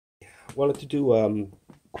Wanted to do a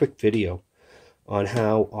quick video on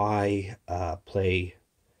how I play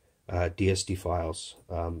DSD files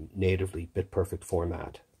natively, bit-perfect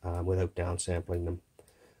format, without downsampling them.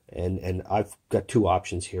 And I've got two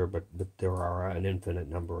options here, but there are an infinite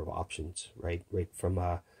number of options, right? Right from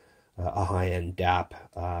a high-end DAP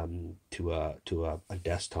to a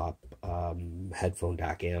desktop headphone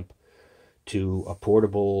DAC amp to a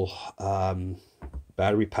portable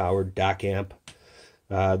battery-powered DAC amp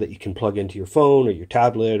that you can plug into your phone or your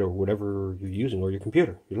tablet or whatever you're using, or your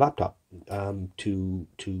computer, your laptop, to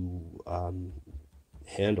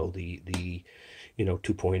handle the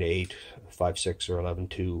 2.8, 5.6, or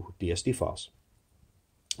 11.2 DSD files,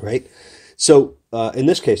 right? So in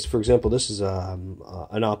this case, for example, this is an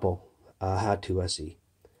Oppo Hat 2 SE,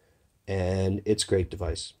 and it's a great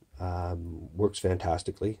device. Works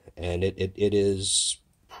fantastically, and it is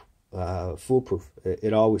foolproof.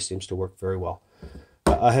 It always seems to work very well.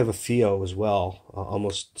 I have a FIO as well,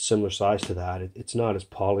 almost similar size to that. It's not as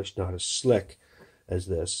polished, not as slick as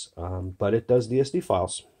this, but it does DSD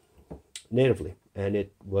files natively, and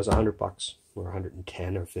it was $100 or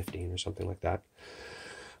 110 or 15 or something like that.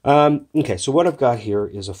 Okay, so what I've got here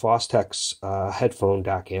is a Fostex headphone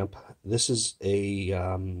DAC amp. This is a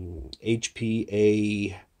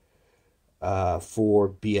HPA for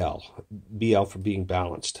BL for being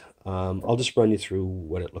balanced. I'll just run you through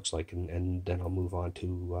what it looks like, and then I'll move on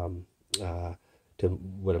to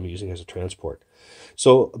what I'm using as a transport.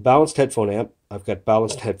 So a balanced headphone amp. I've got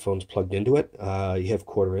balanced headphones plugged into it. You have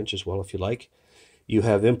 1/4 inch as well if you like. You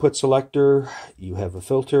have input selector. You have a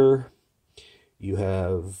filter. You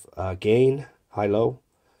have gain, high-low.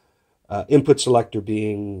 Input selector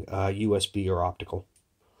being USB or optical.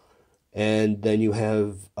 And then you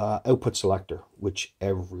have output selector, which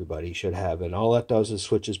everybody should have. And all that does is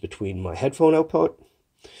switches between my headphone output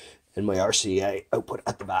and my RCA output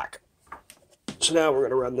at the back. So now we're going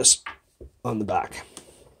to run this on the back.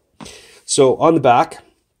 So on the back,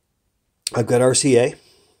 I've got RCA.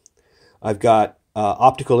 I've got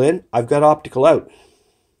optical in. I've got optical out.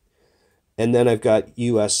 And then I've got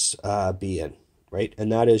USB in, right?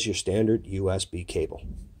 And that is your standard USB cable,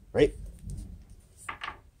 right?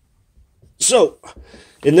 So,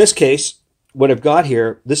 in this case, what I've got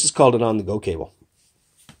here, this is called an on-the-go cable.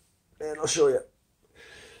 And I'll show you.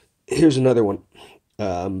 Here's another one.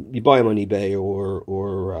 You buy them on eBay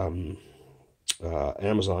or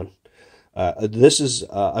Amazon. This is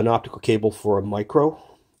an optical cable for a micro.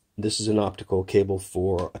 This is an optical cable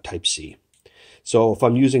for a Type-C. So if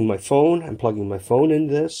I'm using my phone, I'm plugging my phone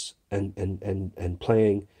into this and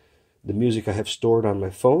playing the music I have stored on my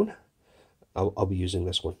phone, I'll be using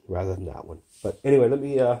this one rather than that one. But anyway,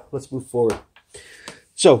 let's move forward.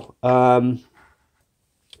 So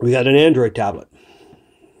we got an Android tablet.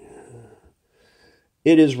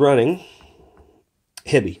 It is running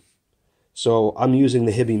Hibby. So I'm using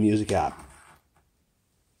the Hibby Music app.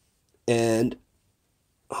 And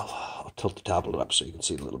I'll tilt the tablet up so you can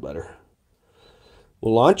see it a little better.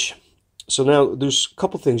 We'll launch. So now there's a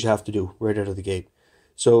couple things you have to do right out of the gate.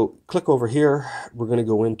 So click over here. We're going to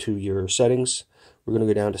go into your settings. We're going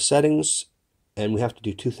to go down to settings, and we have to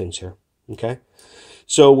do two things here. Okay.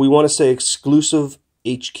 So we want to say exclusive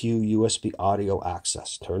HQ USB audio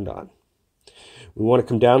access turned on. We want to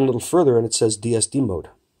come down a little further, and it says DSD mode.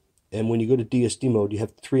 And when you go to DSD mode, you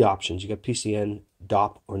have three options. You got PCN,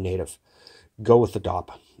 DOP, or native. Go with the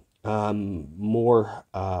DOP. More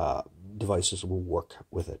devices will work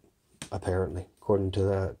with it, apparently, according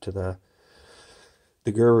to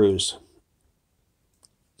the gurus.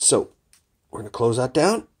 So we're going to close that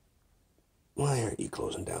down. Why aren't you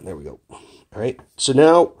closing down? There we go. All right. So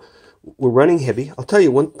now we're running Hibby. I'll tell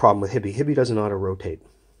you one problem with Hibby. Hibby doesn't auto-rotate,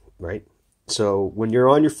 right? So when you're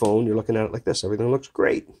on your phone, you're looking at it like this. Everything looks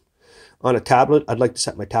great. On a tablet, I'd like to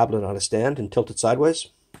set my tablet on a stand and tilt it sideways.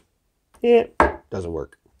 Yeah, doesn't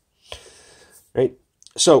work. Right?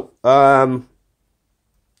 So,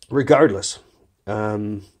 regardless,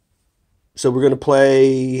 so we're going to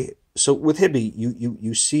play. So with Hibby,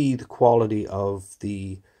 you see the quality of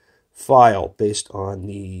the file based on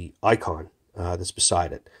the icon that's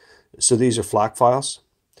beside it. So these are FLAC files.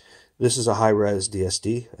 This is a high-res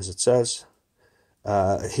DSD, as it says.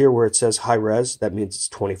 Here where it says high-res, that means it's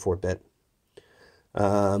 24-bit.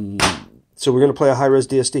 So we're going to play a high-res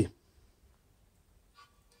DSD.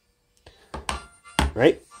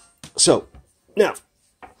 Right? So, now,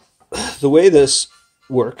 the way this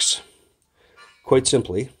works, quite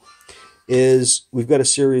simply, is we've got a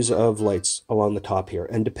series of lights along the top here.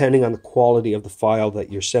 And depending on the quality of the file that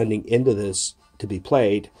you're sending into this to be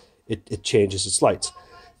played, it changes its lights.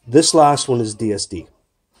 This last one is DSD,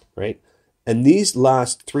 right? And these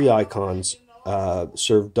last three icons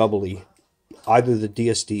serve doubly either the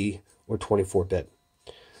DSD or 24-bit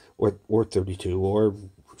or 32 or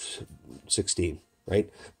 16, right?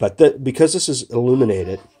 But because this is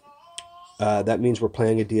illuminated, that means we're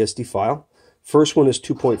playing a DSD file. First one is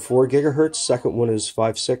 2.4 gigahertz, second one is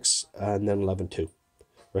 5.6, and then 11.2,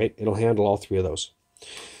 right? It'll handle all three of those.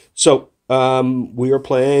 So we are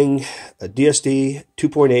playing a DSD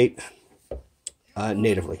 2.8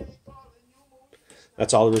 natively.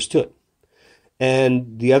 That's all there is to it.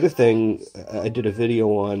 And the other thing, I did a video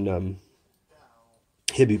on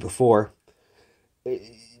Hibby before,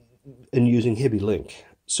 and using Hibby Link.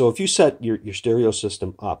 So if you set your stereo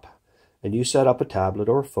system up, and you set up a tablet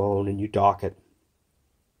or a phone and you dock it,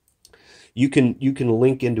 you can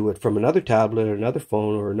link into it from another tablet or another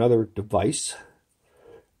phone or another device,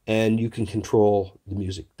 and you can control the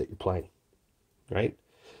music that you're playing, right?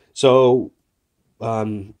 So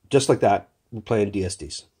just like that, we're playing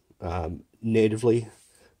DSDs natively,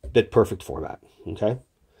 bit perfect format, okay?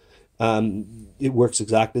 It works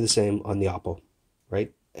exactly the same on the Oppo,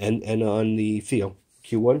 right? And on the Fio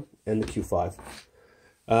Q1 and the Q5.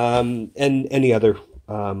 And any other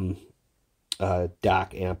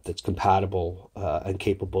DAC amp that's compatible and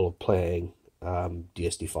capable of playing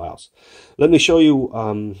DSD files. Let me show you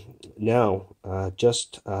now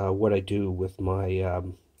just what I do with my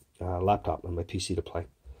laptop and my PC to play,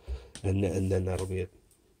 and then that'll be it.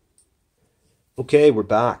 Okay, we're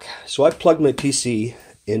back. So I've plugged my PC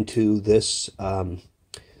into this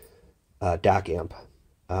DAC amp.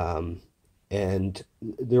 And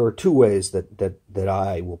there are two ways that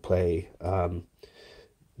I will play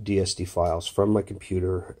DSD files from my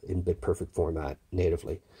computer in bit perfect format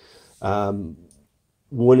natively.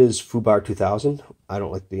 One is Fubar 2000. I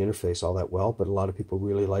don't like the interface all that well, but a lot of people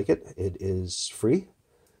really like it. It is free.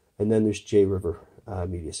 And then there's JRiver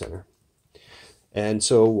Media Center. And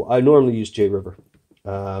so I normally use JRiver.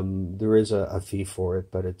 There is a fee for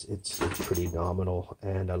it, but it's pretty nominal,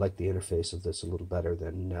 and I like the interface of this a little better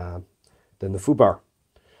than the Fubar.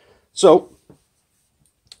 So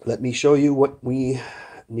let me show you what we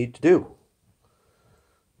need to do.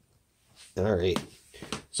 All right.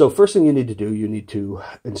 So first thing you need to do, you need to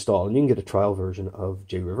install, and you can get a trial version of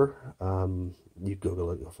JRiver. You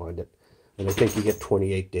Google it, you'll find it. And I think you get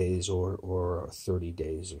 28 days or 30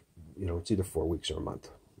 days. You know, it's either 4 weeks or a month,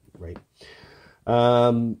 right?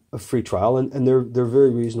 A free trial, and they're very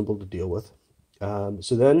reasonable to deal with.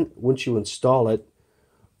 So then once you install it,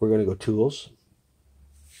 we're going to go Tools,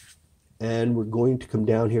 and we're going to come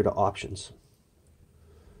down here to Options,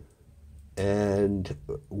 and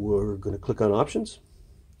we're going to click on Options.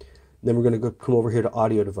 And then we're going to come over here to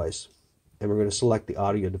Audio Device, and we're going to select the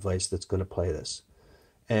audio device that's going to play this.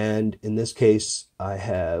 And in this case, I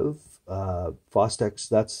have Fostex.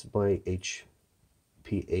 That's my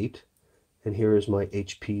HP8, and here is my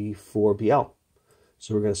HP4BL.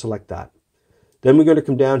 So we're going to select that. Then we're going to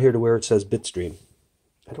come down here to where it says Bitstream.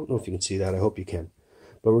 I don't know if you can see that. I hope you can.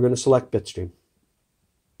 But we're going to select Bitstream.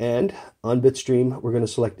 And on Bitstream, we're going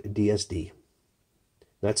to select DSD.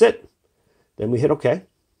 That's it. Then we hit OK.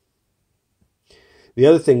 The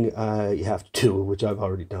other thing you have to do, which I've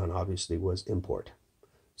already done, obviously, was import.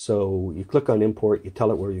 So you click on import, you tell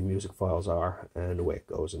it where your music files are, and away it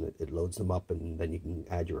goes, and it loads them up, and then you can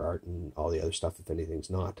add your art and all the other stuff if anything's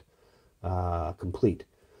not complete.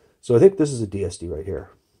 So I think this is a DSD right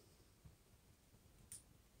here.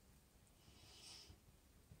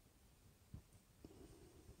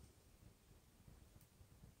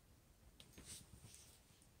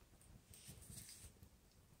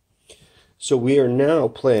 So we are now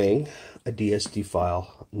playing a DSD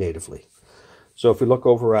file natively. So if we look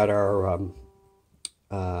over at our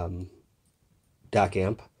DAC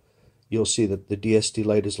amp, you'll see that the DSD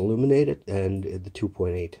light is illuminated and the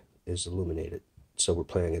 2.8 is illuminated. So we're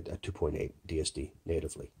playing a 2.8 DSD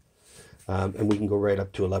natively. And we can go right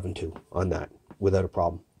up to 11.2 on that without a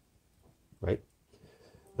problem, right?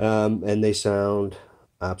 And they sound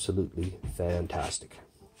absolutely fantastic.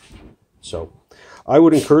 So I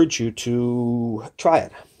would encourage you to try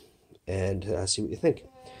it and see what you think.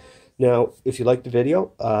 Now, if you like the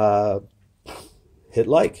video, hit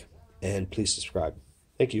like and please subscribe.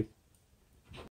 Thank you.